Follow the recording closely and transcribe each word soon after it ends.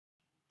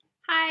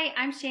Hi,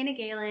 I'm Shayna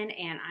Galen,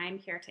 and I'm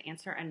here to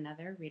answer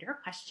another reader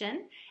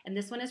question. And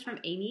this one is from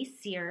Amy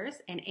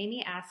Sears. And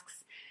Amy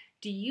asks,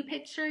 do you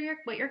picture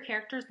what your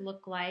characters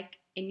look like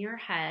in your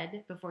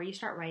head before you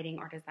start writing,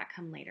 or does that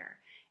come later?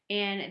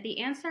 And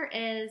the answer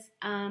is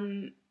a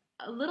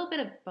little bit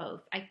of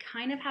both. I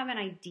kind of have an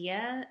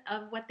idea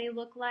of what they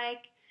look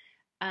like,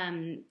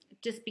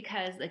 just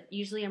because like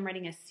usually I'm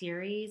writing a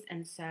series,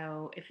 and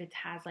so if it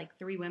has like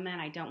three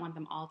women, I don't want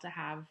them all to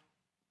have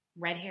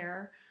red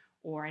hair,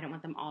 or I don't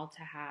want them all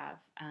to have,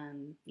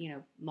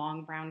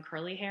 long brown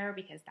curly hair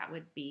because that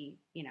would be,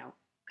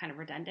 kind of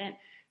redundant.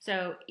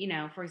 So,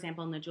 for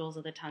example, in the Jewels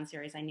of the Ton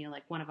series, I knew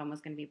like one of them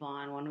was going to be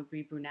blonde, one would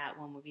be brunette,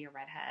 one would be a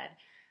redhead.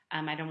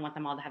 I don't want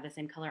them all to have the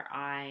same color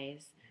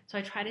eyes. So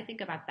I try to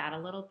think about that a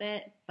little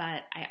bit,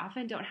 but I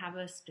often don't have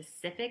a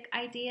specific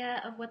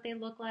idea of what they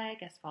look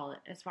like as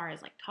far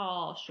as like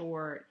tall,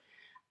 short,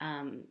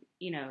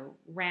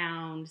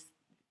 round,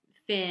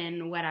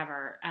 thin,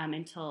 whatever,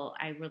 until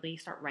I really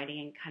start writing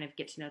and kind of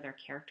get to know their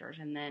characters.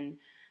 And then,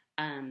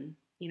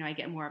 I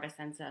get more of a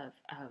sense of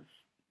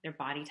their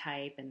body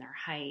type and their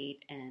height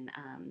and,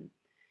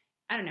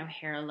 I don't know,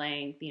 hair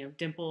length,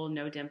 dimple,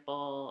 no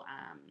dimple,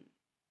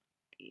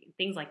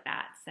 things like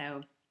that.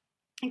 So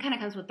it kind of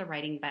comes with the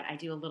writing, but I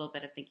do a little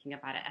bit of thinking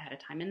about it ahead of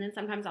time. And then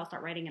sometimes I'll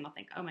start writing and I'll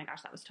think, oh my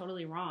gosh, that was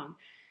totally wrong.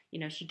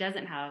 She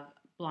doesn't have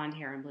blonde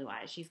hair and blue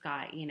eyes. She's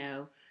got,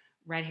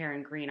 red hair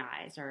and green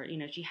eyes, or,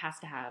 she has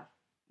to have,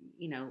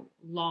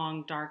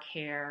 long dark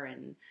hair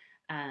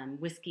and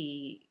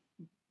whiskey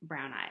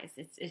brown eyes.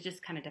 It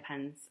just kind of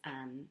depends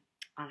on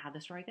how the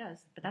story goes.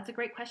 But that's a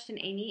great question,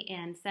 Amy.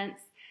 And since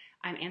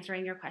I'm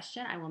answering your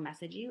question, I will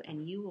message you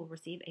and you will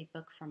receive a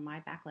book from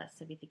my backlist.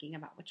 So be thinking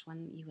about which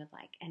one you would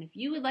like. And if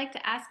you would like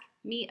to ask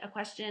me a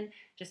question,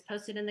 just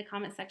post it in the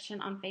comment section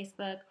on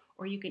Facebook,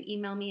 or you can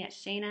email me at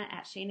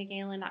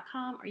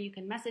shayna@shaynagalen.com, or you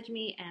can message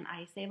me and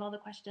I save all the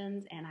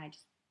questions and I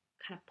just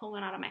kind of pull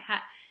one out of my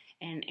hat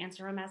and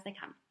answer them as they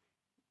come.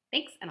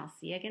 Thanks, and I'll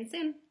see you again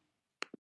soon.